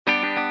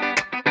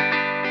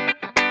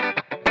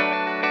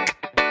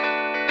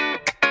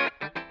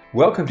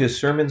Welcome to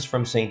Sermons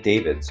from St.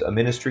 David's, a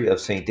ministry of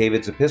St.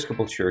 David's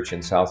Episcopal Church in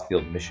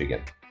Southfield,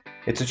 Michigan.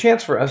 It's a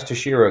chance for us to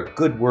share a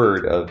good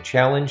word of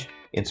challenge,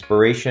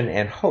 inspiration,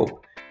 and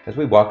hope as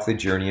we walk the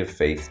journey of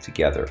faith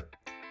together.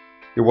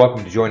 You're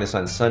welcome to join us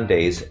on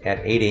Sundays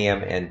at 8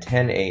 a.m. and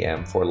 10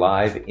 a.m. for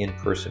live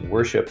in-person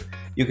worship.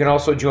 You can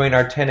also join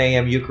our 10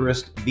 a.m.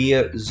 Eucharist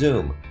via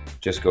Zoom.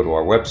 Just go to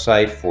our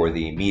website for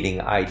the meeting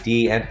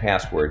ID and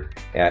password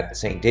at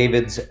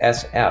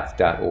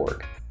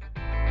stdavidssf.org.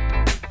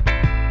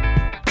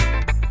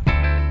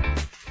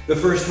 The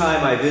first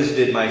time I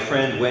visited my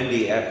friend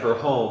Wendy at her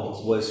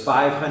home was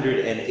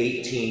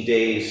 518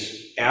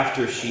 days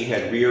after she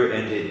had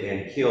rear-ended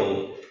and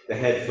killed the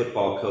head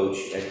football coach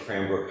at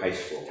Cranbrook High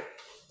School.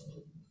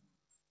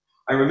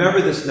 I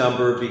remember this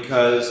number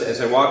because as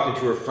I walked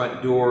into her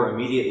front door,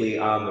 immediately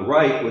on the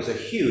right was a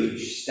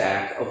huge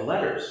stack of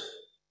letters.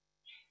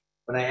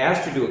 When I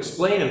asked her to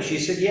explain them, she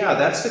said, yeah,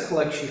 that's the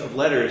collection of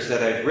letters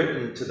that I've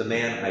written to the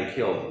man I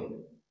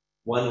killed.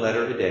 One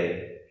letter a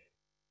day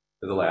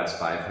for the last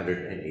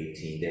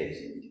 518 days.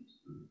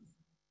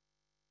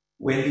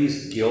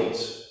 Wendy's guilt,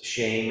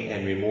 shame,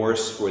 and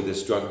remorse for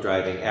this drunk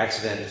driving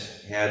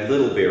accident had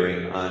little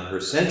bearing on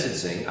her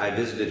sentencing. I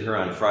visited her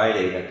on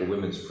Friday at the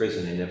women's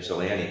prison in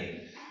Ypsilanti,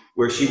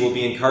 where she will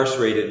be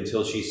incarcerated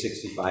until she's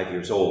 65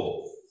 years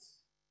old.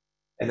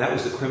 And that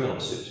was the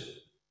criminal suit.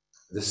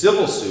 The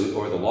civil suit,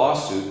 or the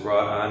lawsuit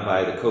brought on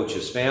by the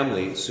coach's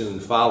family, soon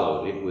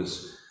followed. It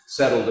was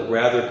settled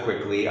rather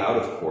quickly out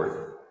of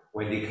court.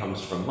 Wendy comes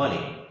from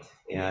money,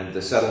 and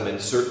the settlement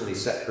certainly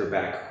set her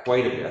back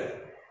quite a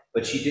bit.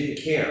 But she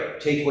didn't care.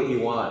 Take what you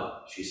want,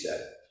 she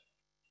said.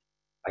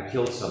 I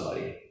killed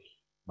somebody.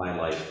 My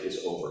life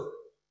is over.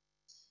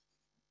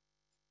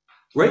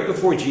 Right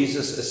before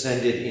Jesus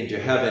ascended into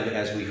heaven,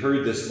 as we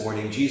heard this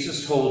morning,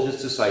 Jesus told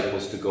his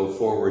disciples to go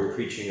forward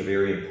preaching a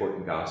very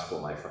important gospel,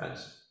 my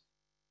friends.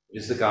 It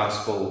is the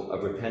gospel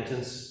of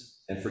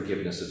repentance and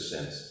forgiveness of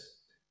sins.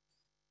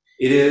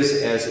 It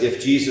is as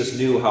if Jesus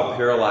knew how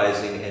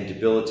paralyzing and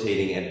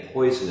debilitating and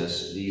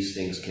poisonous these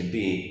things can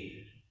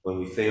be when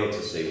we fail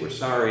to say we're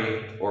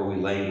sorry or we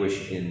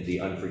languish in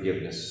the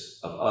unforgiveness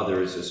of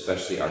others,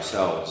 especially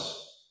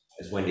ourselves,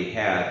 as Wendy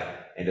had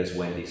and as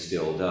Wendy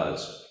still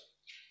does.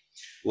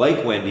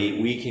 Like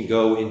Wendy, we can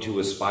go into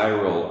a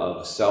spiral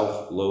of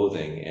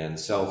self-loathing and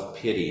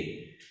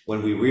self-pity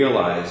when we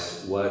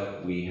realize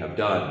what we have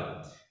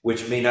done,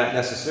 which may not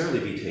necessarily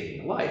be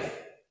taking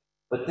life,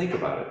 but think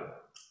about it.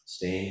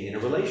 Staying in a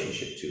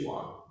relationship too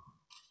long,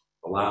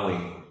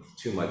 allowing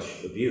too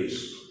much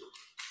abuse,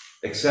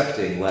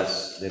 accepting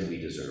less than we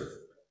deserve.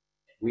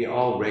 We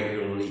all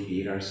regularly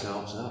beat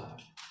ourselves up.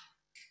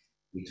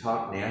 We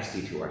talk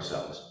nasty to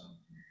ourselves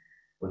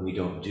when we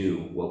don't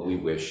do what we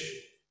wish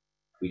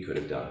we could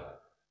have done.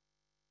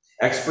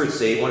 Experts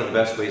say one of the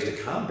best ways to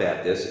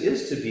combat this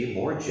is to be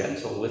more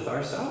gentle with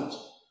ourselves.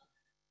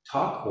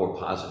 Talk more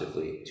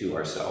positively to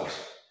ourselves.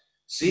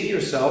 See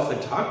yourself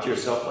and talk to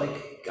yourself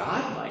like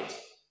God might.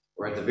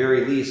 Or at the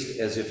very least,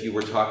 as if you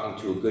were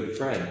talking to a good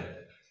friend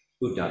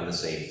who'd done the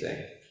same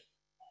thing.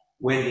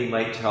 Wendy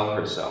might tell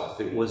herself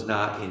it was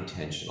not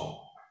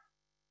intentional.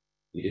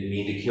 You didn't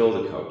mean to kill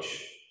the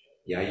coach.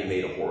 Yeah, you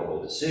made a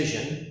horrible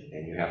decision,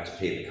 and you have to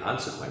pay the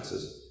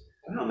consequences.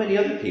 But how many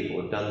other people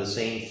have done the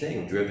same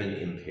thing, driven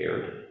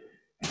impaired,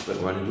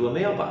 but run into a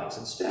mailbox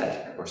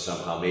instead, or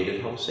somehow made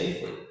it home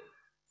safely?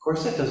 Of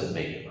course, that doesn't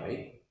make it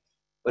right,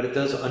 but it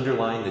does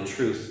underline the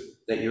truth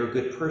that you're a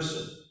good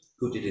person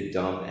who did a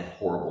dumb and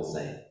horrible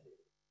thing.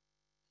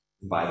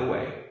 And by the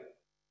way,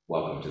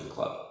 welcome to the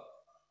club.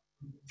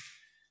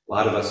 A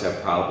lot of us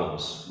have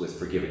problems with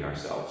forgiving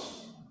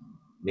ourselves.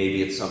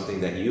 Maybe it's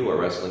something that you are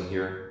wrestling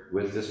here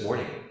with this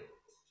morning.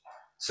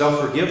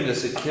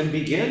 Self-forgiveness, it can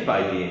begin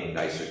by being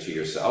nicer to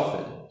yourself,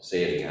 and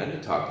say it again, to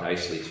talk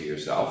nicely to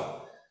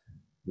yourself,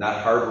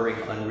 not harboring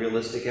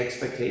unrealistic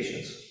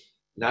expectations,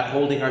 not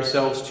holding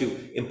ourselves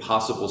to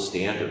impossible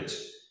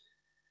standards,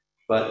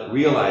 but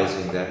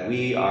realizing that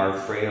we are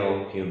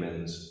frail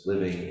humans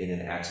living in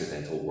an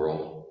accidental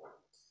world.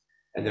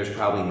 And there's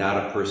probably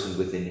not a person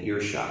within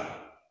earshot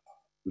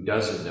who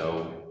doesn't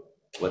know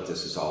what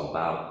this is all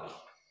about.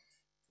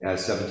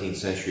 As 17th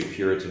century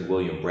Puritan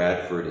William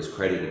Bradford is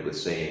credited with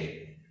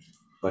saying,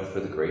 "But for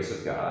the grace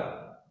of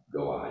God,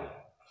 go I."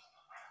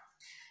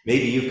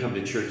 Maybe you've come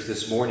to church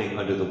this morning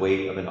under the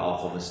weight of an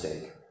awful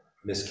mistake,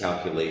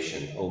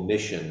 miscalculation,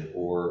 omission,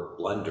 or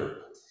blunder.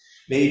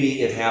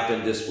 Maybe it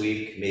happened this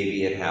week,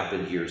 maybe it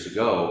happened years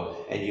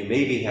ago, and you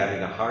may be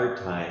having a hard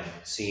time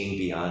seeing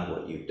beyond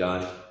what you've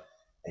done,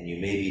 and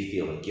you may be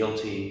feeling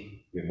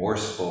guilty,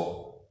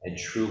 remorseful, and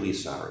truly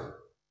sorry.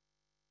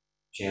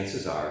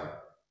 Chances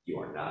are you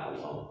are not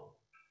alone.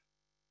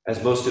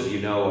 As most of you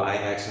know, I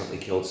accidentally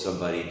killed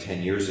somebody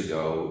 10 years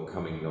ago,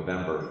 coming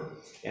November,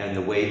 and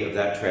the weight of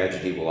that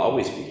tragedy will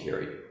always be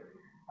carried.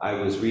 I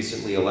was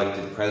recently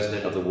elected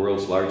president of the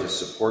world's largest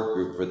support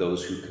group for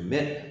those who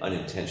commit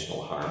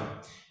unintentional harm.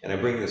 And I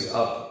bring this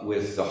up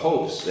with the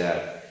hopes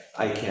that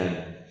I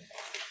can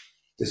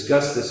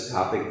discuss this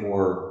topic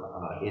more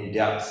in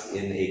depth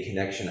in a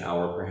connection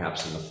hour,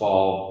 perhaps in the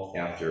fall,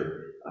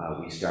 after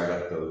we start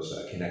up those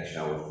connection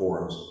hour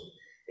forums,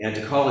 and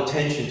to call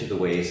attention to the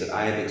ways that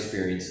I have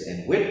experienced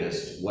and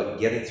witnessed what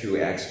getting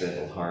through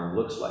accidental harm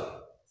looks like,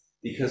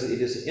 because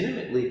it is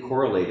intimately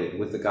correlated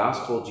with the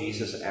gospel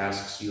Jesus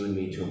asks you and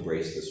me to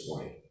embrace this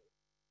morning.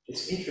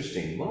 It's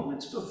interesting,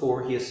 moments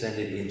before he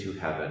ascended into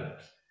heaven,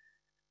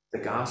 the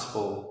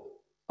gospel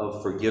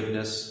of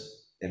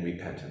forgiveness and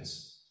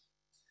repentance.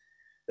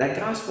 That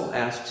gospel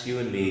asks you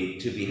and me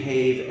to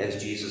behave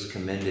as Jesus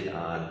commended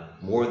on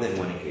more than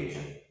one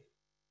occasion,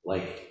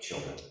 like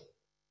children.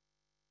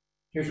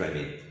 Here's what I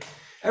mean.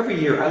 Every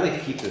year, I like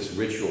to keep this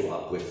ritual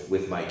up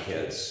with my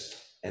kids,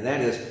 and that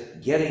is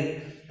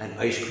getting an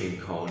ice cream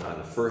cone on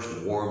the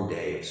first warm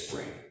day of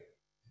spring.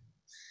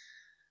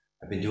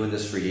 I've been doing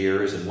this for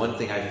years, and one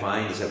thing I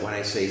find is that when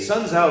I say,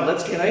 "Sun's out,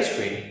 let's get ice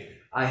cream,"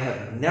 I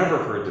have never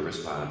heard the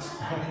response,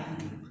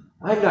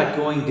 "I'm not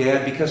going,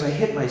 Dad, because I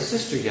hit my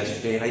sister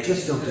yesterday and I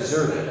just don't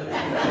deserve it."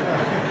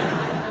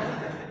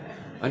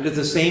 Under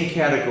the same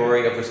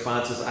category of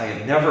responses I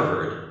have never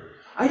heard,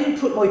 "I didn't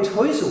put my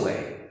toys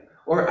away,"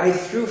 or "I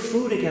threw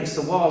food against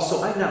the wall,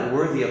 so I'm not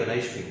worthy of an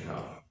ice cream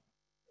cone."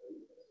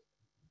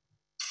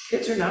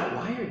 Kids are not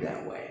wired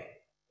that way.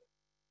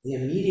 They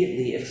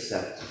immediately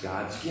accept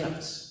God's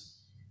gifts.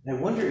 And I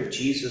wonder if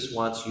Jesus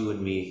wants you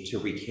and me to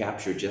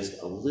recapture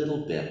just a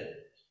little bit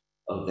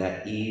of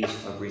that ease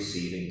of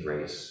receiving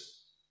grace.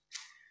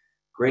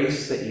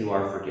 Grace that you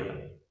are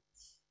forgiven.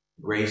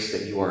 Grace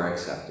that you are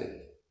accepted.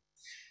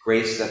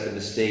 Grace that the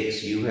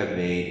mistakes you have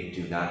made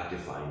do not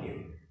define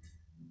you.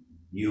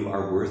 You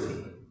are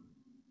worthy.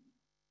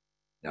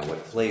 Now,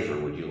 what flavor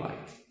would you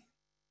like?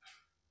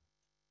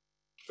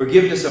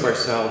 Forgiveness of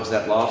ourselves,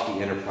 that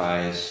lofty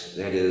enterprise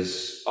that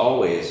is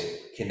always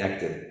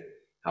connected,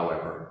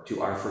 however,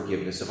 to our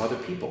forgiveness of other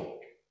people.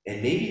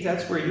 And maybe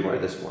that's where you are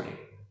this morning.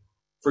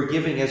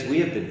 Forgiving as we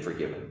have been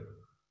forgiven.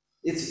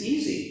 It's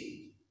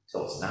easy,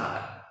 till it's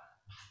not.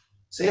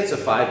 Say it's a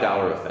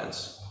 $5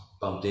 offense.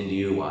 Bumped into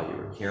you while you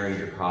were carrying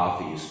your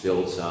coffee, you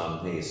spilled some,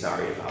 hey,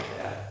 sorry about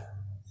that.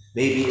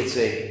 Maybe it's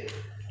a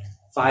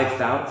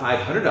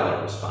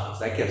 $500 response.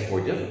 That gets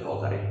more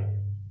difficult. I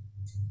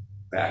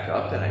back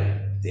up and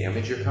I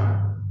damage your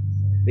car.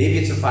 Maybe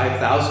it's a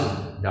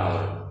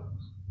 $5,000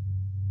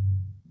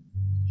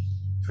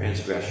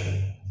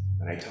 transgression,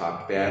 and I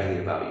talked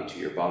badly about you to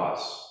your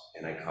boss,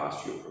 and I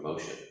cost you a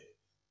promotion.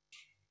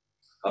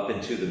 Up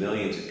into the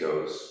millions it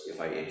goes if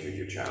I injured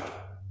your child.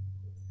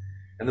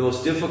 And the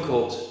most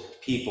difficult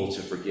people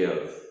to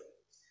forgive,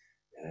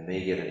 and I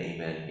may get an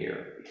amen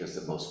here, because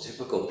the most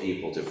difficult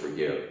people to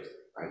forgive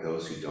are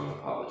those who don't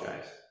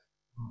apologize.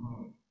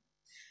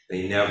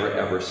 They never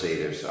ever say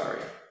they're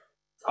sorry,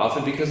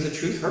 often because the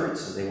truth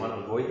hurts and they want to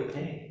avoid the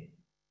pain.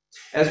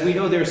 As we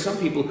know, there are some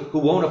people who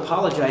won't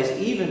apologize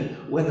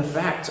even when the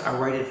facts are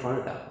right in front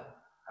of them.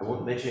 I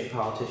won't mention any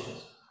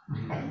politicians.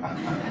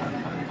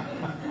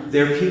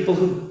 There are people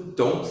who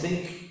don't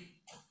think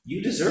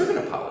you deserve an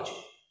apology.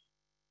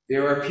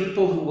 There are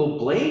people who will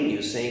blame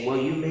you, saying, "Well,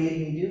 you made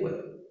me do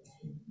it."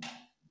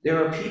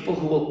 There are people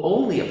who will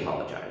only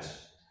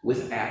apologize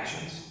with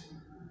actions.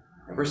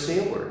 Never say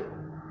a word.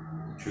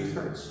 The truth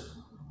hurts.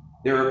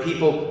 There are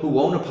people who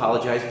won't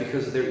apologize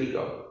because of their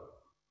ego.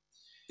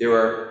 There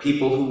are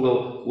people who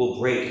will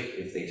break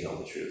if they tell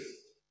the truth.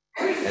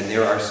 And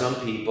there are some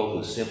people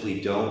who simply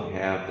don't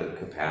have the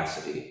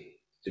capacity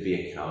to be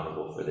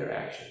accountable for their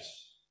actions.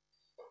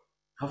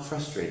 How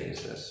frustrating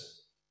is this?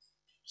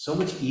 So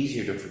much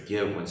easier to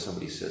forgive when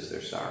somebody says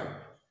they're sorry.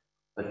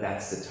 But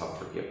that's the tough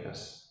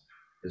forgiveness,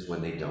 is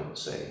when they don't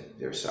say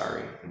they're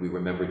sorry. And we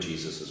remember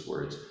Jesus'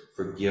 words,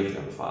 "Forgive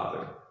them,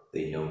 Father,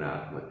 they know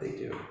not what they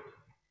do."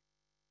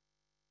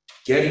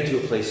 Getting to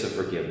a place of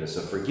forgiveness,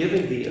 of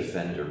forgiving the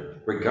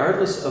offender,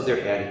 regardless of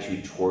their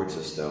attitude towards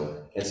us,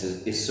 though,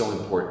 is so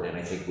important, and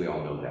I think we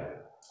all know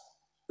that.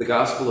 The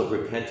gospel of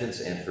repentance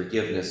and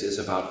forgiveness is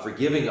about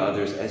forgiving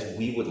others as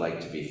we would like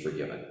to be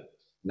forgiven,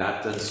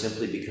 not done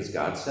simply because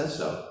God says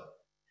so,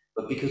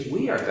 but because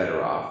we are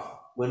better off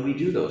when we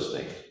do those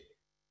things.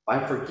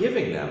 By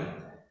forgiving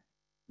them,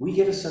 we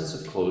get a sense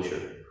of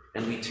closure,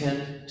 and we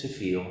tend to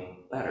feel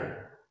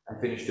better. I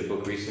finished a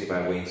book recently by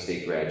a Wayne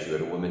State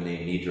graduate, a woman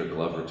named Nidra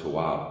Glover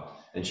Tawwab,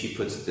 and she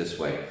puts it this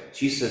way.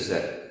 She says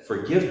that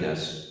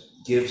forgiveness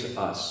gives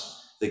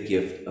us the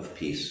gift of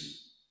peace.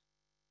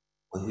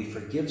 When we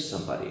forgive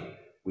somebody,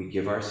 we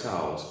give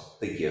ourselves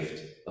the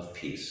gift of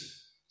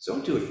peace. So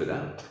don't do it for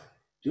them.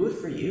 Do it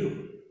for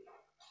you.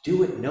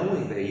 Do it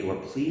knowing that you are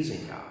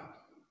pleasing God.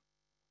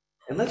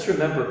 And let's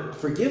remember,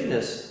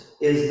 forgiveness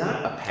is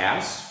not a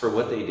pass for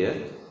what they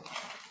did.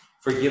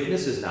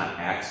 Forgiveness is not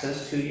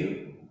access to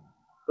you.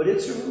 But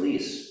it's a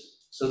release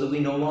so that we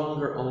no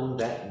longer own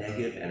that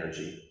negative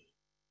energy.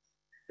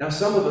 Now,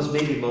 some of us,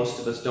 maybe most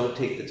of us, don't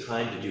take the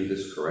time to do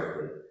this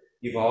correctly.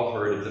 You've all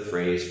heard of the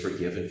phrase,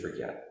 forgive and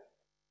forget.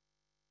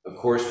 Of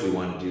course, we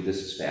want to do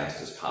this as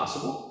fast as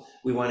possible.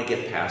 We want to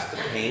get past the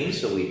pain,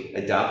 so we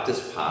adopt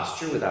this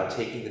posture without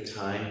taking the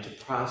time to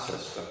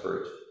process the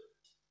hurt,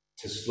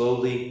 to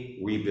slowly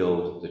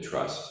rebuild the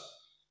trust.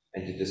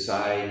 and to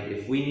decide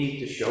if we need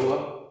to show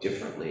up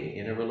differently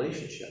in a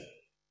relationship.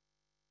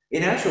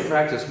 In actual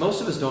practice,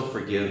 most of us don't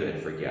forgive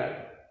and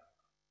forget.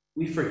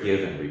 We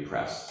forgive and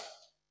repress,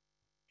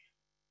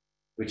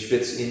 which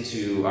fits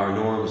into our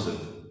norms of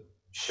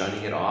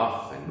shunning it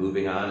off and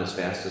moving on as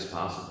fast as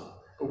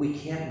possible. But we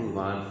can't move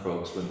on,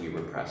 folks, when we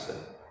repress it.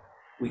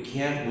 We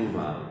can't move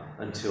on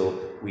until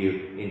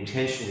we're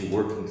intentionally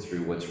working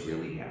through what's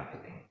really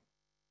happening.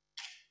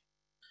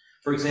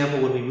 For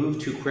example, when we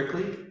move too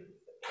quickly,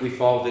 we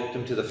fall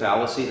victim to the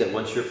fallacy that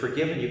once you're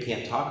forgiven, you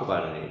can't talk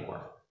about it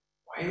anymore.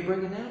 Why are you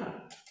bringing that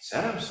up? You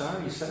said I'm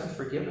sorry, you said I'm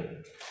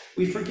forgiven.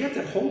 We forget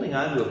that holding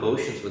on to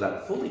emotions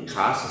without fully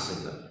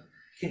processing them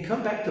can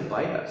come back to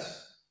bite us.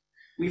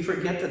 We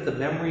forget that the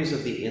memories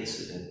of the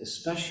incident,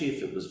 especially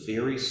if it was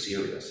very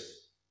serious,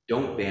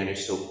 don't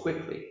vanish so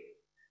quickly,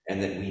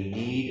 and that we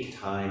need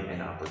time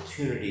and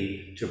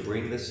opportunity to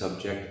bring the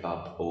subject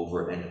up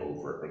over and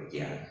over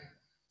again.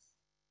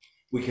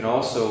 We can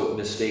also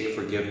mistake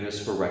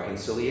forgiveness for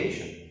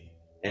reconciliation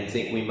and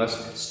think we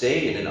must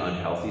stay in an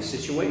unhealthy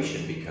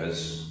situation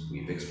because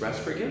we've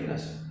expressed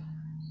forgiveness.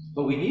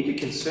 But we need to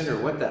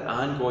consider what the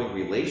ongoing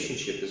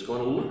relationship is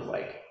going to look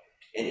like,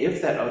 and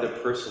if that other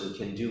person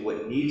can do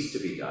what needs to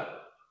be done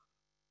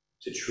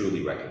to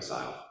truly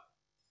reconcile.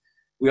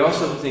 We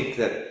also think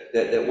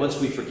that once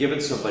we've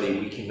forgiven somebody,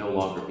 we can no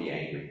longer be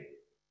angry.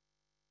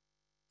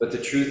 But the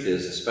truth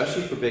is,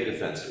 especially for big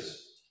offenses,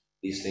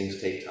 these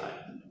things take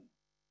time.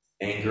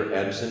 Anger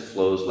ebbs and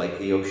flows like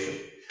the ocean.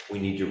 We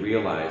need to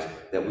realize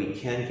that we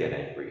can get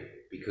angry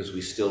because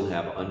we still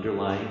have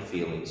underlying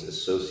feelings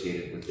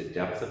associated with the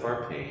depth of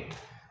our pain,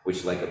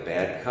 which, like a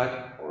bad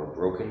cut or a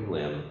broken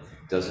limb,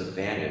 doesn't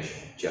vanish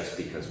just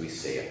because we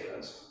say it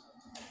does.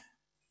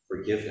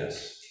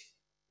 Forgiveness.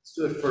 Let's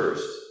do it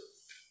first,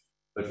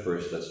 but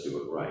first let's do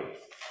it right.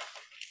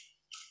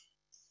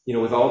 You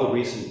know, with all the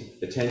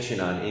recent attention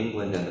on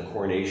England and the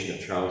coronation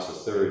of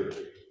Charles III,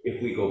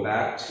 if we go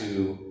back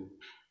to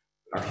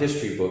our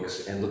history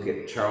books and look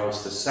at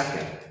Charles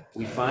II,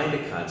 we find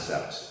a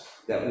concept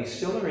that we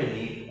still are in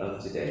need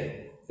of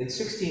today. In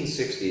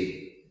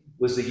 1660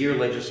 was the year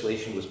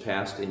legislation was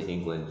passed in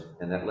England,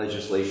 and that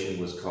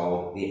legislation was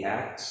called the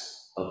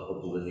Acts of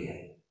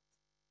Oblivion.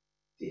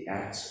 The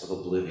Acts of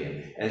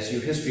Oblivion. As you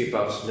history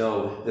buffs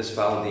know, this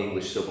followed the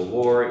English Civil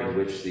War, in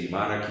which the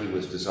monarchy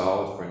was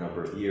dissolved for a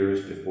number of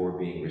years before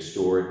being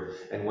restored.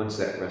 And once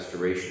that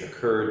restoration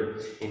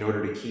occurred, in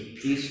order to keep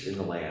peace in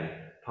the land,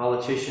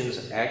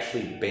 politicians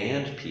actually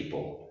banned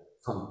people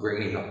from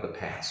bringing up the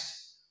past.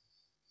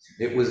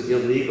 It was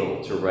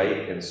illegal to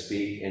write and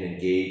speak and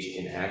engage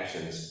in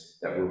actions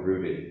that were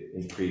rooted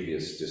in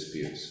previous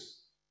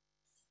disputes.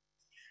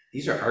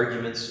 These are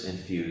arguments and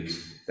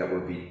feuds that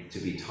were to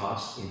be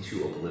tossed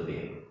into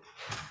oblivion.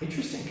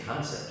 Interesting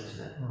concept,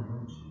 isn't it?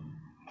 Mm-hmm.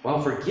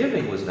 While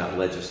forgiving was not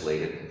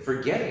legislated,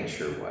 forgetting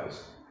sure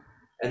was.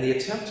 And the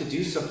attempt to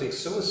do something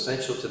so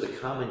essential to the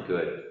common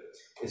good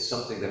is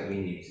something that we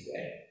need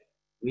today.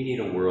 We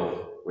need a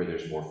world where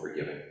there's more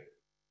forgiving.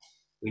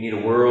 We need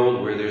a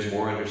world where there's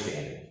more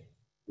understanding.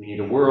 We need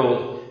a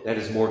world that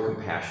is more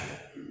compassionate,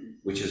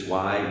 which is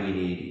why we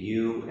need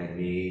you and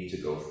me to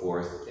go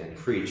forth and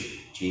preach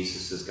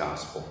Jesus'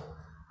 gospel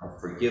of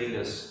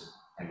forgiveness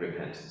and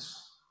repentance.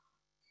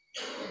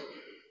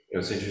 You know,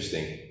 it's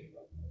interesting.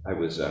 I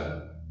was in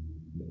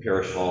the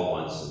parish hall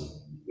once, and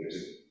there's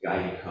a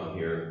guy who come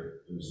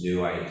here who was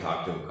new. I had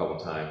talked to him a couple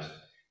times.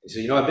 He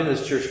said, I've been to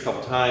this church a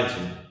couple times,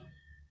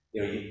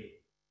 and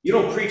you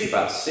don't preach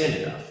about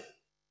sin enough.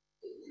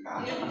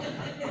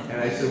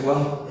 And I said,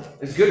 well,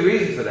 there's good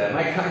reason for that.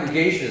 My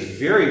congregation is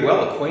very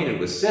well acquainted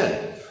with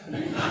sin.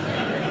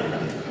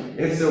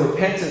 It's the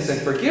repentance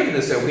and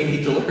forgiveness that we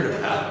need to learn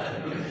about.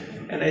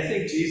 And I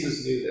think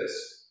Jesus knew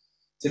this.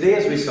 Today,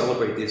 as we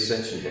celebrate the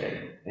Ascension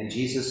Day and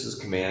Jesus'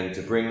 command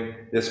to bring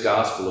this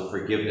gospel of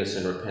forgiveness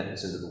and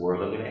repentance into the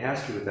world, I'm going to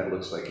ask you what that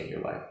looks like in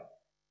your life.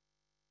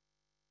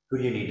 Who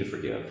do you need to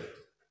forgive?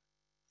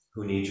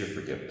 Who needs your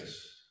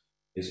forgiveness?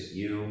 Is it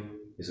you?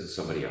 Is it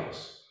somebody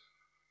else?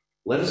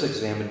 Let us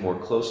examine more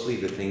closely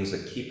the things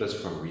that keep us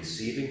from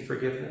receiving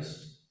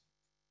forgiveness.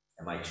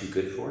 Am I too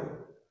good for it?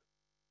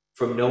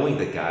 From knowing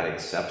that God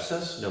accepts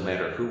us no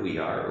matter who we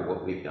are or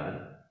what we've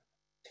done?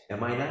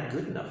 Am I not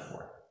good enough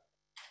for it?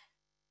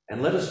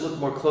 And let us look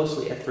more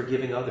closely at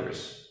forgiving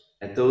others,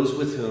 at those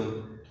with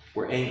whom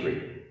we're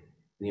angry,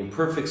 the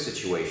imperfect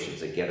situations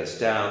that get us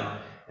down,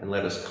 and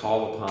let us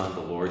call upon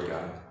the Lord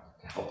God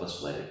to help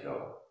us let it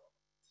go.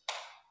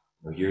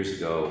 Years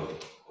ago,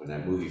 when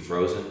that movie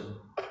Frozen,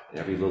 and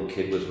every little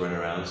kid was running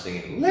around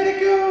singing, "Let it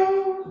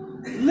go,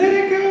 let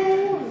it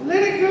go,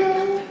 let it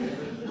go."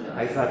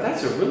 I thought,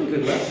 that's a really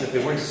good lesson if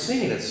they weren't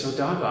singing it so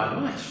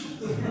doggone much.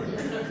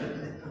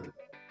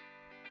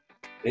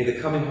 May the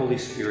coming Holy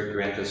Spirit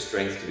grant us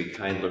strength to be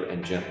kinder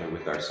and gentler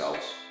with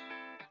ourselves,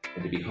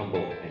 and to be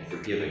humble and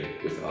forgiving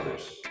with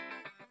others.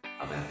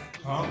 Amen.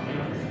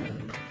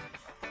 Amen.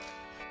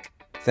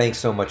 Thanks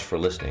so much for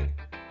listening.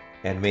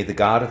 And may the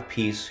God of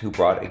peace, who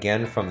brought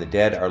again from the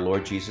dead our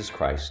Lord Jesus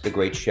Christ, the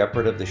great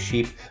shepherd of the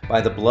sheep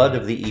by the blood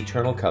of the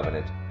eternal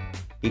covenant,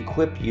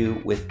 equip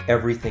you with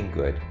everything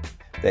good,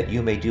 that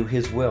you may do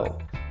his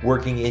will,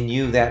 working in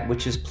you that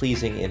which is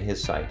pleasing in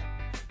his sight.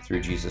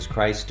 Through Jesus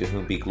Christ, to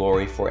whom be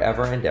glory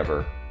forever and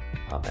ever.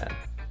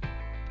 Amen.